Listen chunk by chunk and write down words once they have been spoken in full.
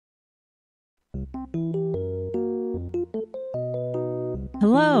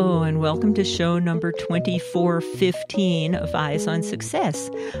Hello, and welcome to show number 2415 of Eyes on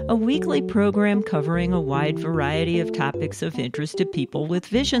Success, a weekly program covering a wide variety of topics of interest to people with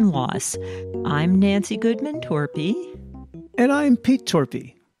vision loss. I'm Nancy Torpey. And I'm Pete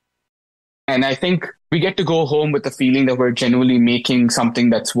Torpey. And I think we get to go home with the feeling that we're genuinely making something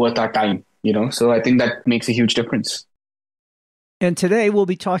that's worth our time, So I think that makes a huge difference. And today we'll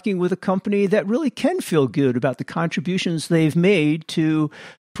be talking with a company that really can feel good about the contributions they've made to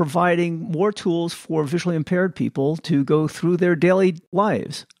providing more tools for visually impaired people to go through their daily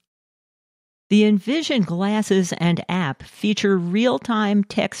lives. The Envision Glasses and app feature real-time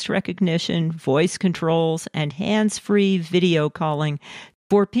text recognition, voice controls, and hands-free video calling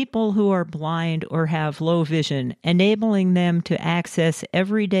for people who are blind or have low vision, enabling them to access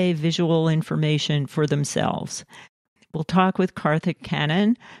everyday visual information for themselves. We'll talk with Karthik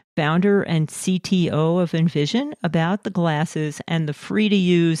Kannan, founder and CTO of Envision, about the glasses and the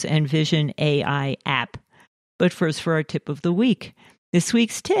free-to-use Envision AI app. But first, for our tip of the week. This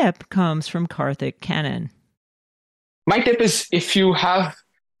week's tip comes from Karthik Kannan. My tip is, if you have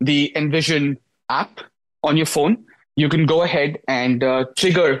the Envision app on your phone, you can go ahead and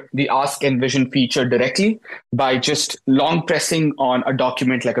trigger the Ask Envision feature directly by just long pressing on a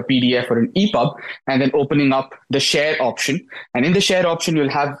document like a PDF or an EPUB, and then opening up the share option. And in the share option, you'll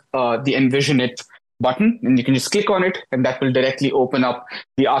have the Envision It button, and you can just click on it, and that will directly open up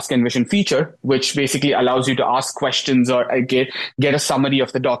the Ask Envision feature, which basically allows you to ask questions or get a summary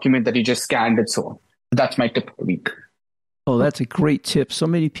of the document that you just scanned and so on. That's my tip of the week. Oh, that's a great tip. So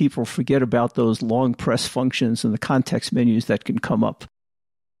many people forget about those long press functions and the context menus that can come up.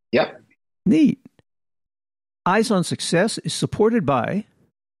 Yep. Neat. Eyes on Success is supported by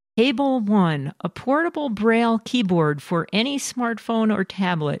Able One, a portable Braille keyboard for any smartphone or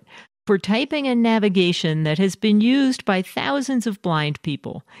tablet for typing and navigation that has been used by thousands of blind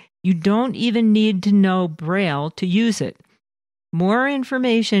people. You don't even need to know Braille to use it. More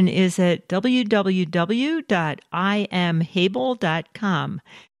information is at www.imhable.com.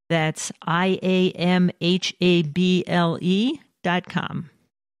 That's IAMHABLE.com.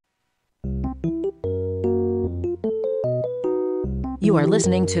 You are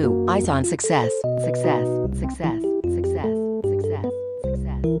listening to Eyes on Success. Success, success, success, success,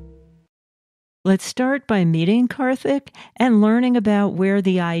 success. Let's start by meeting Karthik and learning about where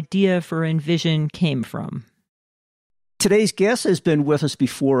the idea for Envision came from. Today's guest has been with us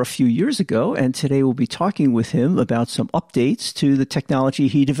before a few years ago, and today we'll be talking with him about some updates to the technology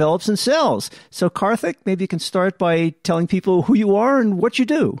he develops and sells. So, Karthik, maybe you can start by telling people who you are and what you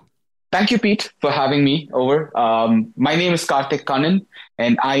do. Thank you, Pete, for having me over. My name is Karthik Kannan,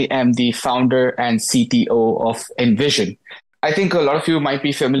 and I am the founder and CTO of Envision. I think a lot of you might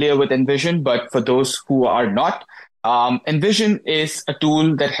be familiar with Envision, but for those who are not, Envision is a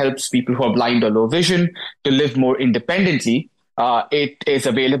tool that helps people who are blind or low vision to live more independently. It is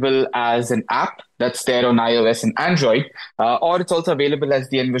available as an app that's there on iOS and Android, or it's also available as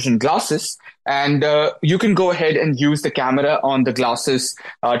the Envision Glasses. And you can go ahead and use the camera on the glasses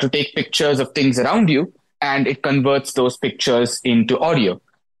to take pictures of things around you, and it converts those pictures into audio.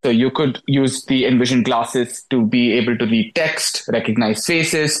 So you could use the Envision Glasses to be able to read text, recognize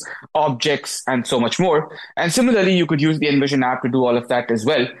faces, objects, and so much more. And similarly, you could use the Envision app to do all of that as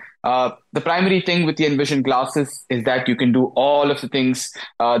well. The primary thing with the Envision Glasses is that you can do all of the things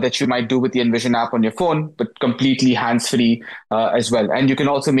that you might do with the Envision app on your phone, but completely hands-free as well. And you can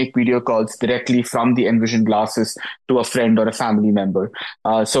also make video calls directly from the Envision Glasses to a friend or a family member.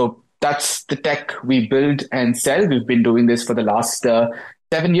 So that's the tech we build and sell. We've been doing this for the last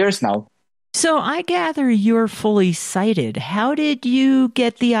 7 years now. So I gather you're fully sighted. How did you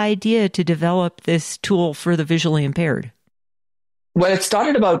get the idea to develop this tool for the visually impaired? Well, it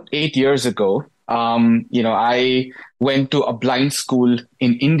started about 8 years ago. I went to a blind school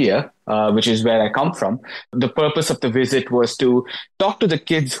in India, which is where I come from. The purpose of the visit was to talk to the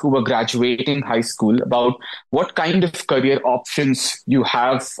kids who were graduating high school about what kind of career options you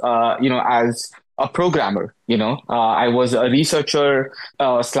have, as a programmer. I was a researcher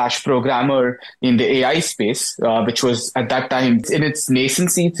 / programmer in the AI space, which was at that time in its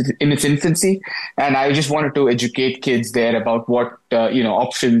nascency, in its infancy. And I just wanted to educate kids there about what,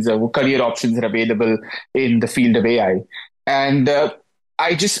 options, career options are available in the field of AI. And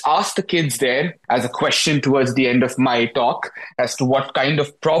I just asked the kids there as a question towards the end of my talk as to what kind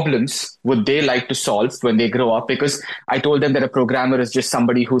of problems would they like to solve when they grow up, because I told them that a programmer is just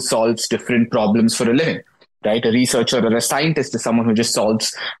somebody who solves different problems for a living, right? A researcher or a scientist is someone who just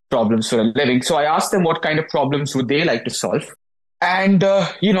solves problems for a living. So I asked them what kind of problems would they like to solve. And,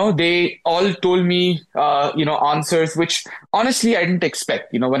 they all told me, answers which honestly I didn't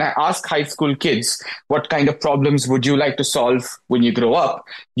expect. When I ask high school kids, what kind of problems would you like to solve when you grow up?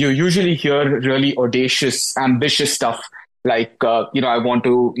 You usually hear really audacious, ambitious stuff like, I want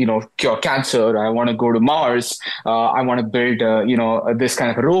to, cure cancer. I want to go to Mars. I want to build, this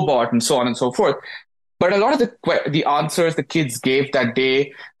kind of a robot and so on and so forth. But a lot of the answers the kids gave that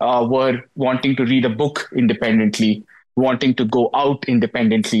day were wanting to read a book independently, wanting to go out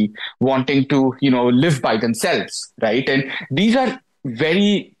independently, wanting to live by themselves, right? And these are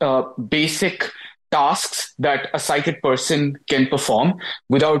very basic tasks that a sighted person can perform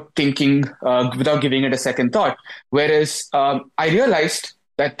without thinking, without giving it a second thought. Whereas I realized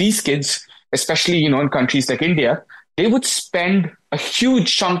that these kids, especially in countries like India, they would spend a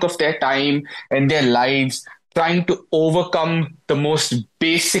huge chunk of their time and their lives trying to overcome the most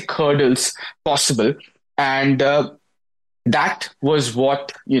basic hurdles possible. And that was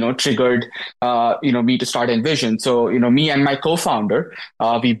what triggered me to start Envision. So me and my co-founder,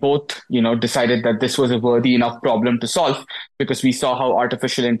 we both decided that this was a worthy enough problem to solve, because we saw how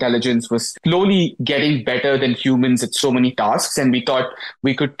artificial intelligence was slowly getting better than humans at so many tasks, and we thought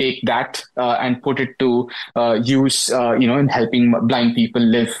we could take that and put it to use in helping blind people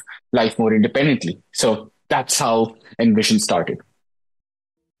live life more independently. So that's how Envision started.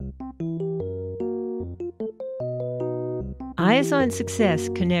 Eyes on Success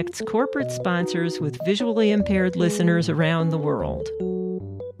connects corporate sponsors with visually impaired listeners around the world.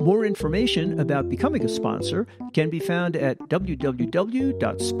 More information about becoming a sponsor can be found at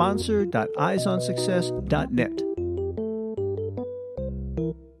www.sponsor.eyesonsuccess.net.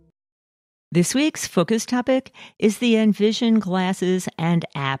 This week's focus topic is the Envision Glasses and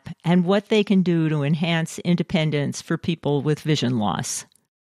app and what they can do to enhance independence for people with vision loss.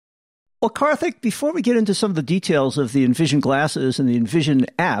 Well, Karthik, before we get into some of the details of the Envision Glasses and the Envision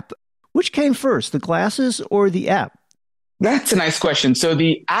app, which came first, the glasses or the app? That's a nice question. So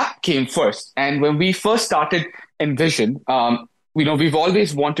the app came first. And when we first started Envision, we've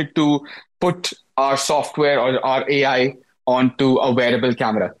always wanted to put our software or our AI onto a wearable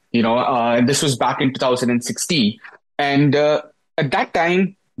camera. And this was back in 2016. And at that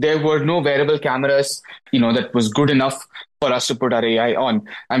time, there were no wearable cameras, that was good enough for us to put our AI on.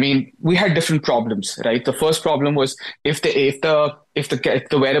 I mean, we had different problems, right? The first problem was if the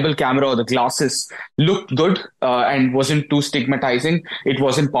wearable camera or the glasses looked good and wasn't too stigmatizing, it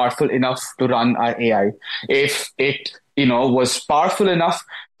wasn't powerful enough to run our AI. If it was powerful enough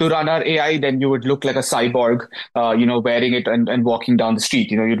to run our AI, then you would look like a cyborg, wearing it and walking down the street.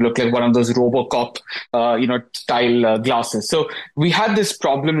 You'd look like one of those RoboCop, style glasses. So we had this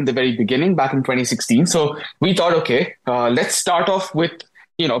problem in the very beginning back in 2016. So we thought, okay, let's start off with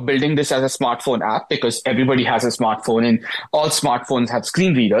building this as a smartphone app, because everybody has a smartphone and all smartphones have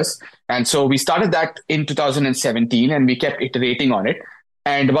screen readers. And so we started that in 2017 and we kept iterating on it.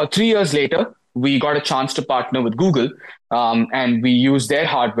 And about 3 years later, we got a chance to partner with Google, and we used their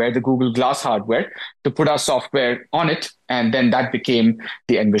hardware, the Google Glass hardware, to put our software on it. And then that became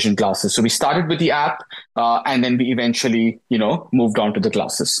the Envision Glasses. So we started with the app, and then we eventually, moved on to the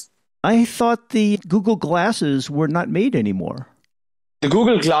glasses. I thought the Google Glasses were not made anymore. The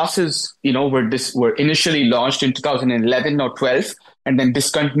Google Glasses, were initially launched in 2011 or 12, and then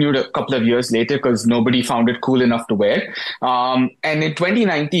discontinued a couple of years later because nobody found it cool enough to wear. And in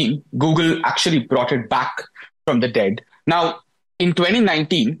 2019, Google actually brought it back from the dead. Now, in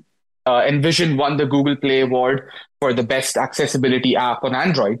 2019, Envision won the Google Play Award for the best accessibility app on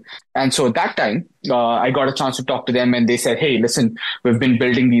Android. And so at that time, I got a chance to talk to them, and they said, hey, listen, we've been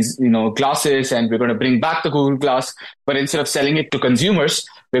building these, glasses, and we're going to bring back the Google Glass, but instead of selling it to consumers,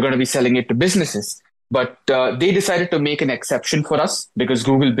 we're going to be selling it to businesses. But they decided to make an exception for us because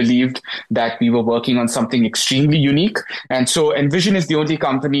Google believed that we were working on something extremely unique. And so Envision is the only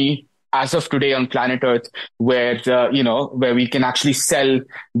company as of today on planet Earth where we can actually sell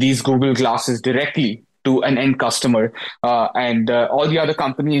these Google Glasses directly to an end customer. And all the other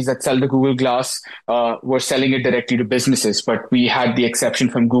companies that sell the Google Glass were selling it directly to businesses, but we had the exception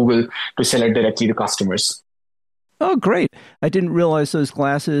from Google to sell it directly to customers. Oh, great. I didn't realize those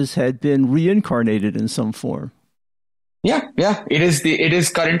glasses had been reincarnated in some form. Yeah. It is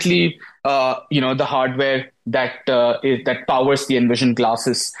currently, the hardware that powers the Envision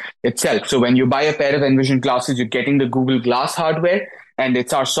Glasses itself. So when you buy a pair of Envision Glasses, you're getting the Google Glass hardware, and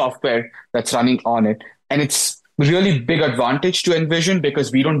it's our software that's running on it. And it's really big advantage to Envision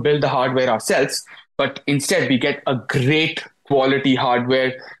because we don't build the hardware ourselves, but instead we get a great quality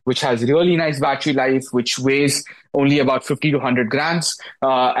hardware, which has really nice battery life, which weighs only about 50 to 100 grams,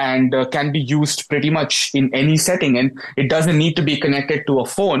 and can be used pretty much in any setting. And it doesn't need to be connected to a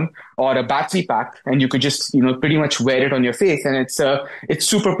phone or a battery pack. And you could just, pretty much wear it on your face. And it's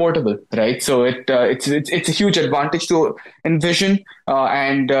super portable, right? So it's a huge advantage to Envision.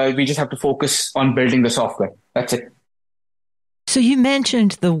 And we just have to focus on building the software. That's it. So you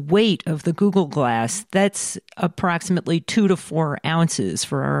mentioned the weight of the Google Glass. That's approximately 2 to 4 ounces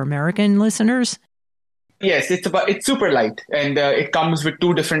for our American listeners. Yes, it's super light, and it comes with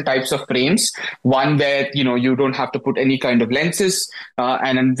 2 different types of frames. One where you don't have to put any kind of lenses,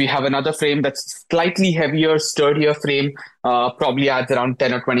 and then we have another frame that's slightly heavier, sturdier frame, probably adds around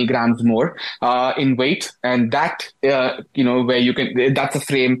 10 or 20 grams more in weight, and that where you can that's a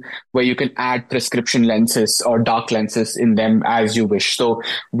frame where you can add prescription lenses or dark lenses in them as you wish. So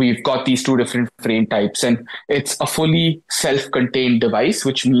we've got these 2 different frame types, and it's a fully self-contained device,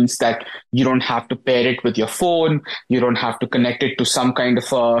 which means that you don't have to pair it with your phone. You don't have to connect it to some kind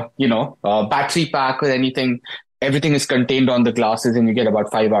of a battery pack or anything. Everything is contained on the glasses, and you get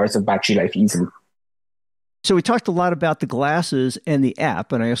about 5 hours of battery life easily. So we talked a lot about the glasses and the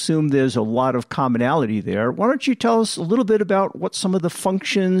app, and I assume there's a lot of commonality there. Why don't you tell us a little bit about what some of the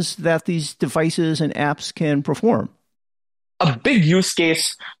functions that these devices and apps can perform? A big use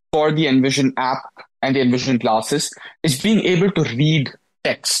case for the Envision app and the Envision glasses is being able to read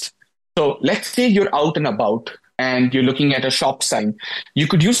text. So let's say you're out and about and you're looking at a shop sign. You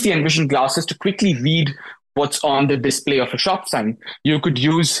could use the Envision glasses to quickly read what's on the display of a shop sign. You could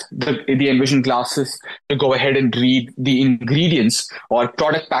use the Envision glasses to go ahead and read the ingredients or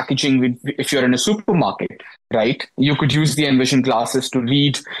product packaging if you're in a supermarket, right? You could use the Envision glasses to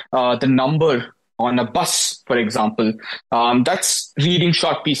read the number on a bus, for example. That's reading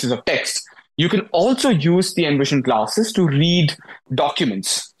short pieces of text. You can also use the Envision glasses to read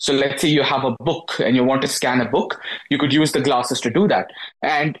documents. So let's say you have a book and you want to scan a book, you could use the glasses to do that.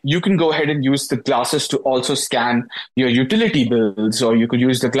 And you can go ahead and use the glasses to also scan your utility bills, or you could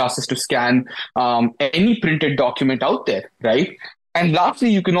use the glasses to scan any printed document out there, right? And lastly,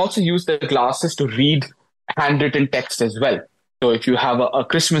 you can also use the glasses to read handwritten text as well. So if you have a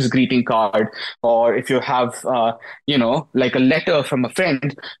Christmas greeting card, or if you have, like a letter from a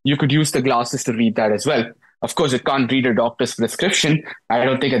friend, you could use the glasses to read that as well. Of course, it can't read a doctor's prescription. I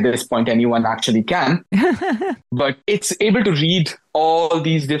don't think at this point anyone actually can. But it's able to read all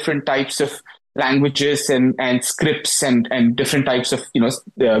these different types of languages and scripts and different types of,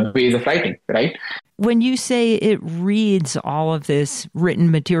 ways of writing, right? When you say it reads all of this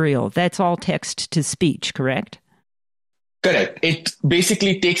written material, that's all text to speech, correct? Correct. It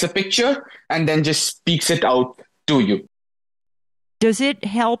basically takes a picture and then just speaks it out to you. Does it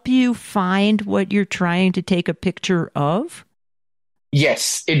help you find what you're trying to take a picture of?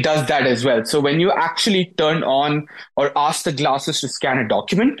 Yes, it does that as well. So when you actually turn on or ask the glasses to scan a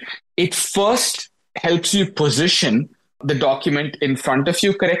document, it first helps you position the document in front of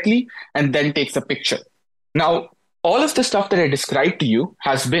you correctly and then takes a picture. Now, all of the stuff that I described to you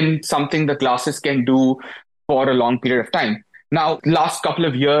has been something the glasses can do for a long period of time. Now, last couple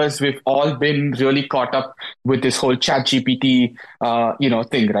of years, we've all been really caught up with this whole ChatGPT,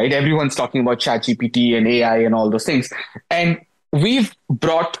 thing, right? Everyone's talking about ChatGPT and AI and all those things. And we've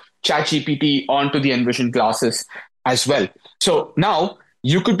brought ChatGPT onto the Envision glasses as well. So now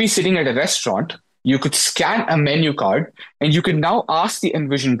you could be sitting at a restaurant, you could scan a menu card, and you can now ask the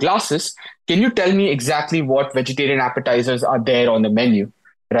Envision glasses, can you tell me exactly what vegetarian appetizers are there on the menu?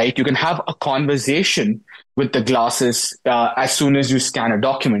 Right? You can have a conversation with the glasses as soon as you scan a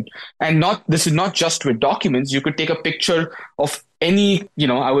document. And this is not just with documents. You could take a picture of any,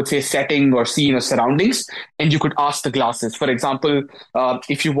 I would say setting or scene or surroundings, and you could ask the glasses. For example,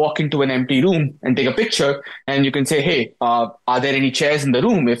 if you walk into an empty room and take a picture, and you can say, hey, are there any chairs in the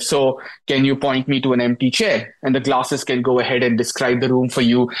room? If so, can you point me to an empty chair? And the glasses can go ahead and describe the room for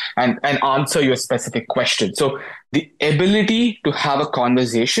you and answer your specific question. So the ability to have a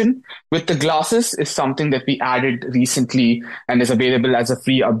conversation with the glasses is something that we added recently and is available as a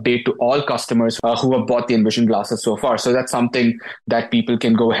free update to all customers who have bought the Envision glasses so far. So that's something that people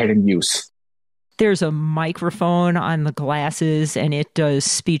can go ahead and use. There's a microphone on the glasses, and it does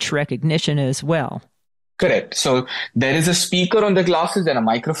speech recognition as well. Correct. So there is a speaker on the glasses and a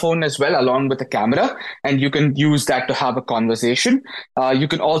microphone as well, along with the camera, and you can use that to have a conversation. You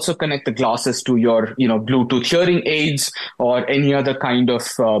can also connect the glasses to your, Bluetooth hearing aids or any other kind of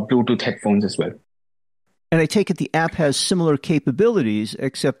Bluetooth headphones as well. And I take it the app has similar capabilities,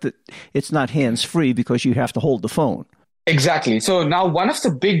 except that it's not hands-free because you have to hold the phone. Exactly. So now one of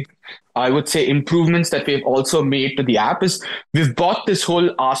the big I would say, improvements that we've also made to the app is we've bought this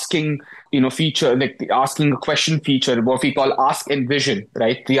whole asking, feature, like the asking a question feature, what we call Ask Envision,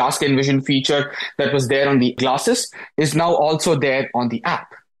 right? The Ask Envision feature that was there on the glasses is now also there on the app,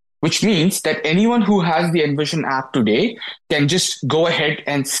 which means that anyone who has the Envision app today can just go ahead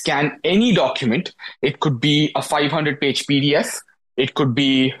and scan any document. It could be a 500-page PDF. It could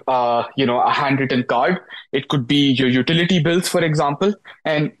be, a handwritten card. It could be your utility bills, for example.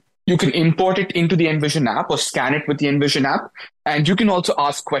 And you can import it into the Envision app or scan it with the Envision app. And you can also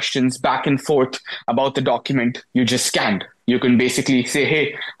ask questions back and forth about the document you just scanned. You can basically say,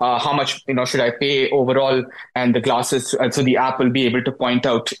 hey, how much should I pay overall? And the glasses, so the app will be able to point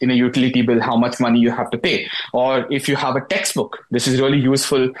out in a utility bill how much money you have to pay. Or if you have a textbook, this is really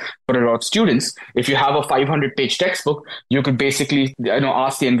useful for a lot of students. If you have a 500-page textbook, you could basically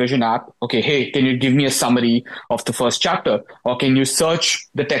ask the Envision app, okay, hey, can you give me a summary of the first chapter? Or can you search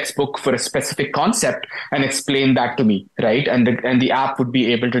the textbook for a specific concept and explain that to me, right? And the app would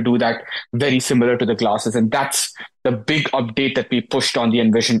be able to do that very similar to the glasses. And that's the big update that we pushed on the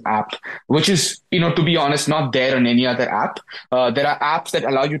Envision app, which is, to be honest, not there on any other app. There are apps that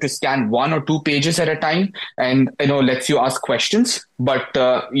allow you to scan 1 or 2 pages at a time and, lets you ask questions, but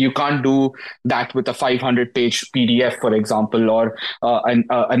you can't do that with a 500-page PDF, for example, or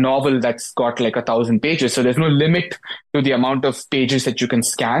a novel that's got like 1,000 pages. So there's no limit to the amount of pages that you can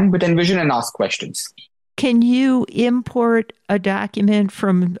scan with Envision and ask questions. Can you import a document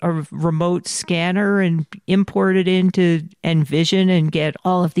from a remote scanner and import it into Envision and get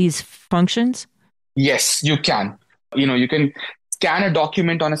all of these functions? Yes, you can. You can scan a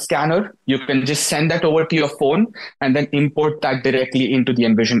document on a scanner. You can just send that over to your phone and then import that directly into the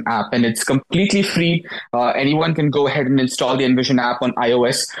Envision app. And it's completely free. Anyone can go ahead and install the Envision app on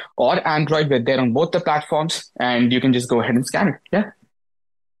iOS or Android. We're there on both the platforms, and you can just go ahead and scan it. Yeah.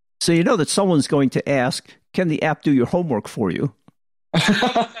 So you know that someone's going to ask, can the app do your homework for you?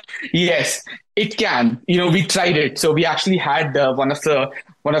 Yes, it can. We tried it. So we actually had one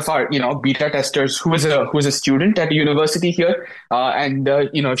of our beta testers who was a student at a university here, and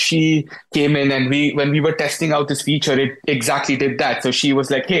she came in, and when we were testing out this feature, it exactly did that. So she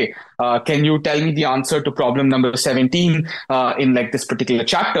was like, hey, can you tell me the answer to problem number 17 in like this particular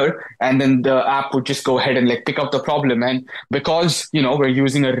chapter? And then the app would just go ahead and like pick up the problem. And because we're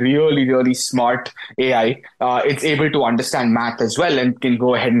using a really, really smart AI, it's able to understand math as well and can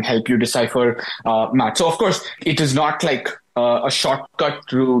go ahead and help you decipher math. So of course, it is not like a shortcut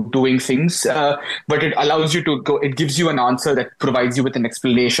to doing things, but it allows you to go, it gives you an answer that provides you with an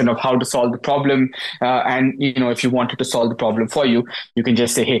explanation of how to solve the problem. And, if you wanted to solve the problem for you, you can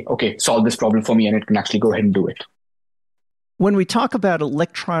just say, hey, okay, solve this problem for me, and it can actually go ahead and do it. When we talk about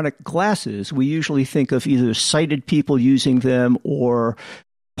electronic glasses, we usually think of either sighted people using them or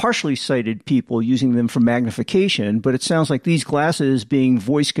partially sighted people using them for magnification, but it sounds like these glasses being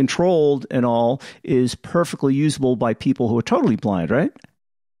voice controlled and all is perfectly usable by people who are totally blind, right?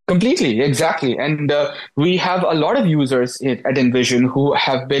 Completely, exactly. And we have a lot of users at Envision who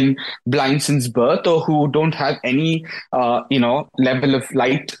have been blind since birth or who don't have any, level of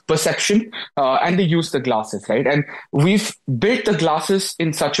light perception, and they use the glasses, right? And we've built the glasses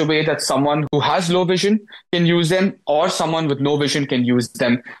in such a way that someone who has low vision can use them, or someone with no vision can use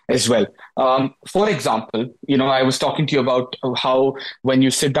them as well. For example, I was talking to you about how when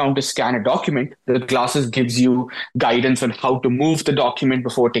you sit down to scan a document, the glasses gives you guidance on how to move the document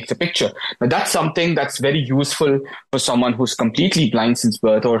before it takes a picture. Now, that's something that's very useful for someone who's completely blind since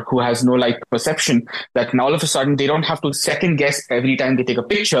birth or who has no light perception, that now all of a sudden they don't have to second guess every time they take a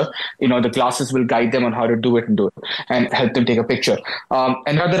picture. The glasses will guide them on how to do it and help them take a picture.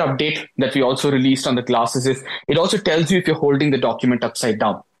 Another update that we also released on the glasses is it also tells you if you're holding the document upside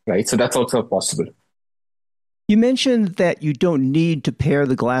down, right? So that's also possible. You mentioned that you don't need to pair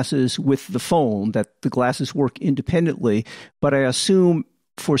the glasses with the phone, that the glasses work independently, but I assume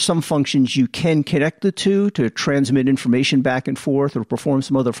for some functions you can connect the two to transmit information back and forth or perform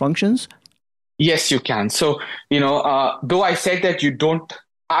some other functions? Yes, you can. So, though I said that you don't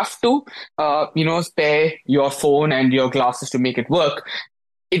have to, pair your phone and your glasses to make it work,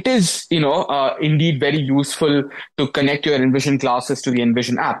 it is, indeed very useful to connect your Envision glasses to the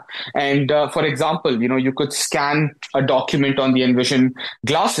Envision app. And for example, you could scan a document on the Envision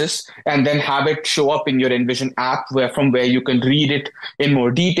glasses and then have it show up in your Envision app from where you can read it in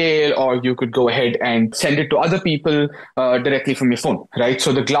more detail, or you could go ahead and send it to other people directly from your phone, right?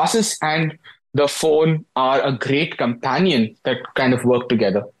 So the glasses and the phone are a great companion that kind of work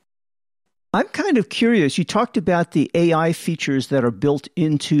together. I'm kind of curious. You talked about the AI features that are built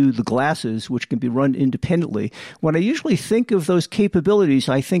into the glasses, which can be run independently. When I usually think of those capabilities,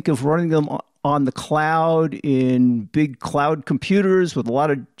 I think of running them on the cloud in big cloud computers with a lot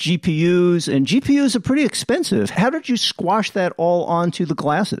of GPUs, and GPUs are pretty expensive. How did you squash that all onto the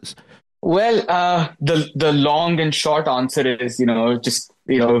glasses? Well, the long and short answer is, just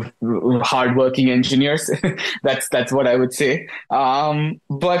hardworking engineers. That's what I would say.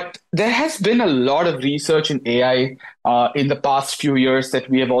 But there has been a lot of research in AI in the past few years that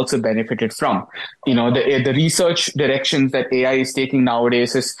we have also benefited from. The research directions that AI is taking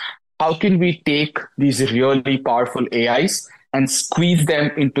nowadays is how can we take these really powerful AIs and squeeze them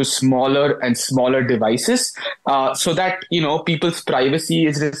into smaller and smaller devices so that, people's privacy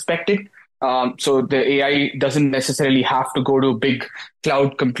is respected. So the AI doesn't necessarily have to go to big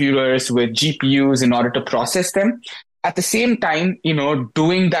cloud computers with GPUs in order to process them. At the same time,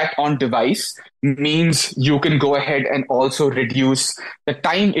 doing that on device means you can go ahead and also reduce the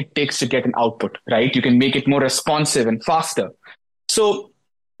time it takes to get an output, right? You can make it more responsive and faster. So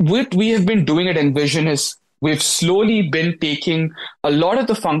what we have been doing at Envision is we've slowly been taking a lot of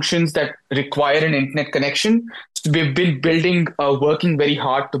the functions that require an internet connection. So we've been working very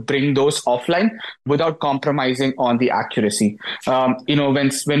hard to bring those offline without compromising on the accuracy.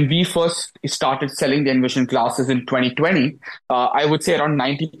 When we first started selling the Envision glasses in 2020, I would say around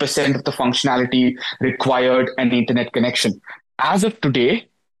 90% of the functionality required an internet connection. As of today,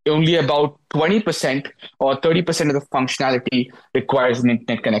 only about 20% or 30% of the functionality requires an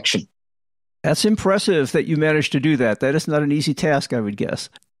internet connection. That's impressive that you managed to do that. That is not an easy task, I would guess.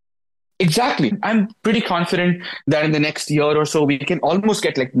 Exactly. I'm pretty confident that in the next year or so, we can almost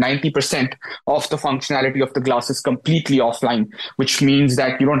get like 90% of the functionality of the glasses completely offline, which means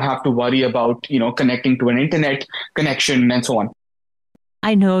that you don't have to worry about, connecting to an internet connection and so on.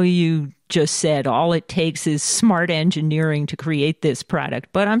 I know you just said all it takes is smart engineering to create this product,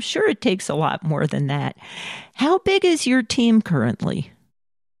 but I'm sure it takes a lot more than that. How big is your team currently?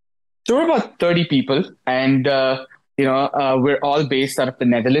 So we're about 30 people, and we're all based out of the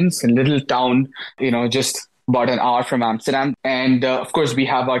Netherlands, a little town, just about an hour from Amsterdam. And of course, we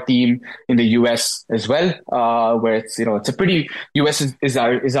have our team in the US as well, where it's a pretty US is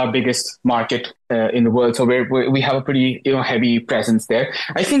our biggest market in the world. So we have a pretty heavy presence there.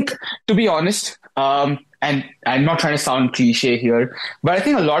 I think, to be honest, and I'm not trying to sound cliche here, but I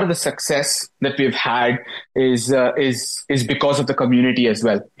think a lot of the success that we've had is because of the community as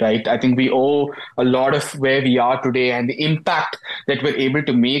well, right? I think we owe a lot of where we are today and the impact that we're able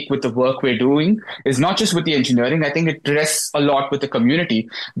to make with the work we're doing is not just with the engineering. I think it rests a lot with the community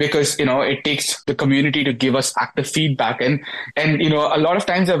because, it takes the community to give us active feedback. And a lot of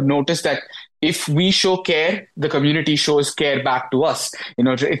times I've noticed that if we show care, the community shows care back to us.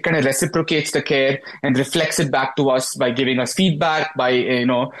 It kind of reciprocates the care and reflects it back to us by giving us feedback, by,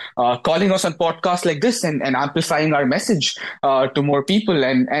 calling us on podcasts like this and amplifying our message to more people.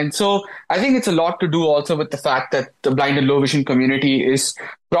 And so I think it's a lot to do also with the fact that the blind and low vision community is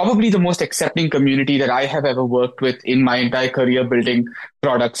probably the most accepting community that I have ever worked with in my entire career building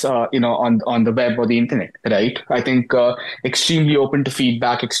products, on the web or the internet, right? I think extremely open to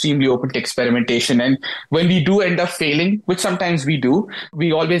feedback, extremely open to experimentation. And when we do end up failing, which sometimes we do,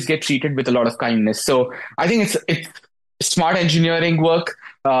 we always get treated with a lot of kindness. So I think it's smart engineering work.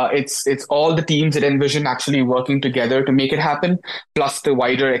 It's all the teams at Envision actually working together to make it happen, plus the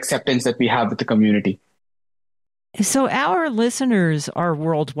wider acceptance that we have with the community. So our listeners are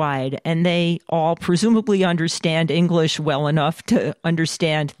worldwide, and they all presumably understand English well enough to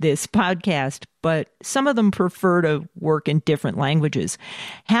understand this podcast, but some of them prefer to work in different languages.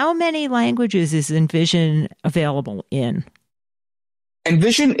 How many languages is Envision available in?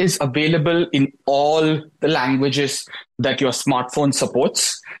 Envision is available in all the languages that your smartphone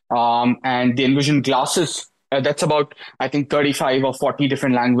supports, and the Envision glasses. That's about, I think, 35 or 40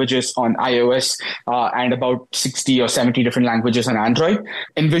 different languages on iOS and about 60 or 70 different languages on Android.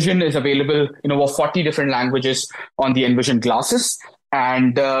 Envision is available in over 40 different languages on the Envision glasses.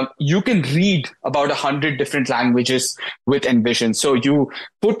 And you can read about 100 different languages with Envision. So you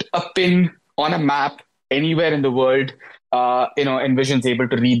put a pin on a map anywhere in the world, Envision's able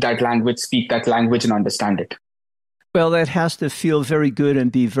to read that language, speak that language, and understand it. Well, that has to feel very good and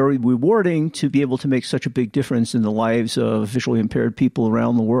be very rewarding to be able to make such a big difference in the lives of visually impaired people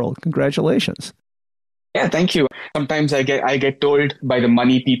around the world. Congratulations. Yeah, thank you. Sometimes I get told by the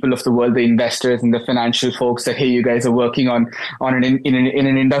money people of the world, the investors and the financial folks, that hey, you guys are working in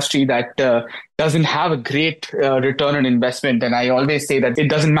an industry that doesn't have a great return on investment. And I always say that it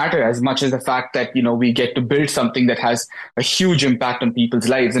doesn't matter as much as the fact that we get to build something that has a huge impact on people's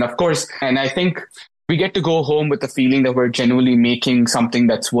lives. And of course, and I think we get to go home with the feeling that we're genuinely making something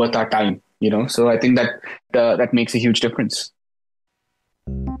that's worth our time. So I think that that makes a huge difference.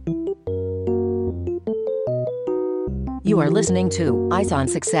 You are listening to Eyes on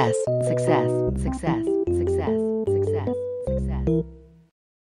Success. Success, success, success, success, success.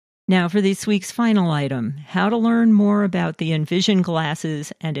 Now for this week's final item, how to learn more about the Envision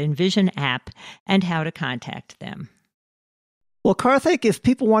Glasses and Envision app and how to contact them. Well, Karthik, if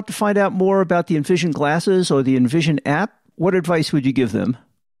people want to find out more about the Envision Glasses or the Envision app, what advice would you give them?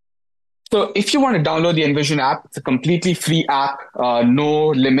 So if you want to download the Envision app, it's a completely free app, no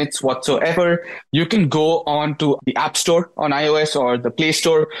limits whatsoever. You can go on to the App Store on iOS or the Play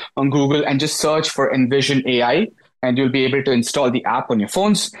Store on Google and just search for Envision AI, and you'll be able to install the app on your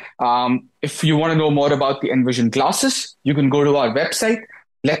phones. If you want to know more about the Envision Glasses, you can go to our website,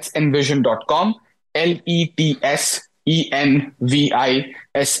 letsenvision.com,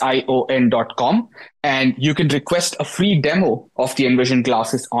 letsenvision.com, and you can request a free demo of the Envision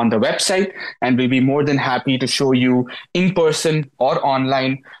Glasses on the website, and we'll be more than happy to show you in person or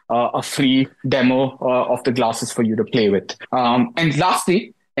online a free demo of the glasses for you to play with. And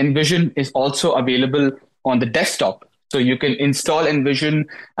lastly, Envision is also available on the desktop. So you can install Envision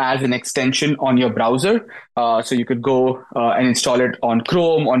as an extension on your browser. So you could go and install it on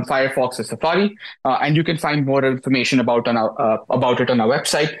Chrome, on Firefox, or Safari. And you can find more information about it on our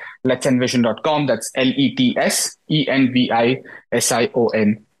website, letsenvision.com. That's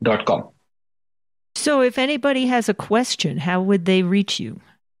letsenvision.com. So if anybody has a question, how would they reach you?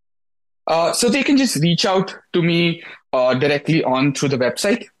 So they can just reach out to me directly through the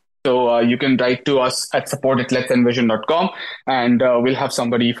website. So you can write to us at support@letsenvision.com, and we'll have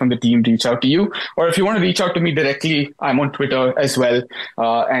somebody from the team reach out to you. Or if you want to reach out to me directly, I'm on Twitter as well.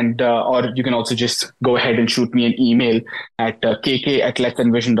 Or you can also just go ahead and shoot me an email at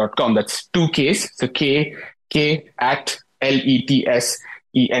kk@letsenvision.com. That's 2 Ks. So k at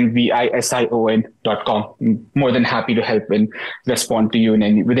letsenvision.com. I'm more than happy to help and respond to you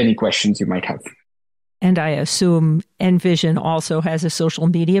with any questions you might have. And I assume Envision also has a social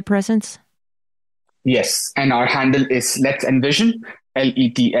media presence? Yes, and our handle is Let's Envision,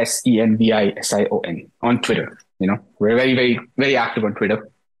 LETSENVISION on Twitter. We're very, very, very active on Twitter.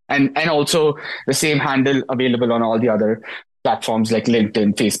 And also the same handle available on all the other platforms like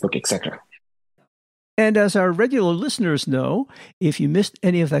LinkedIn, Facebook, etc. And as our regular listeners know, if you missed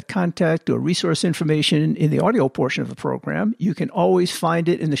any of that contact or resource information in the audio portion of the program, you can always find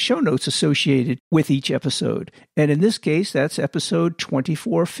it in the show notes associated with each episode. And in this case, that's episode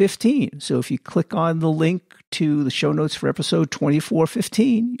 2415. So if you click on the link to the show notes for episode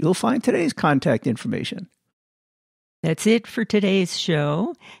 2415, you'll find today's contact information. That's it for today's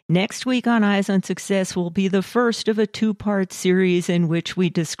show. Next week on Eyes on Success will be the first of a 2-part series in which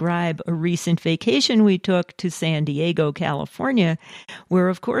we describe a recent vacation we took to San Diego, California, where,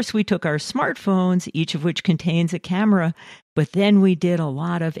 of course, we took our smartphones, each of which contains a camera, but then we did a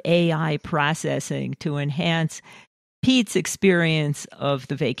lot of AI processing to enhance Pete's experience of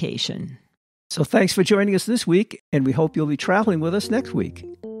the vacation. So thanks for joining us this week, and we hope you'll be traveling with us next week.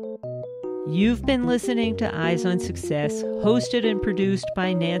 You've been listening to Eyes on Success, hosted and produced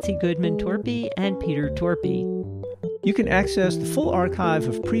by Nancy Torpey and Peter Torpey. You can access the full archive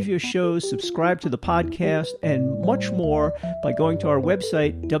of previous shows, subscribe to the podcast, and much more by going to our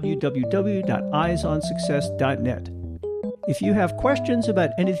website, www.eyesonsuccess.net. If you have questions about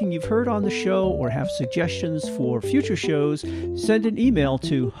anything you've heard on the show or have suggestions for future shows, send an email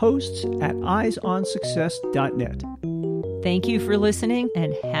to hosts@eyesonsuccess.net. Thank you for listening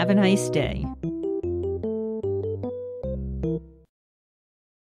and have a nice day.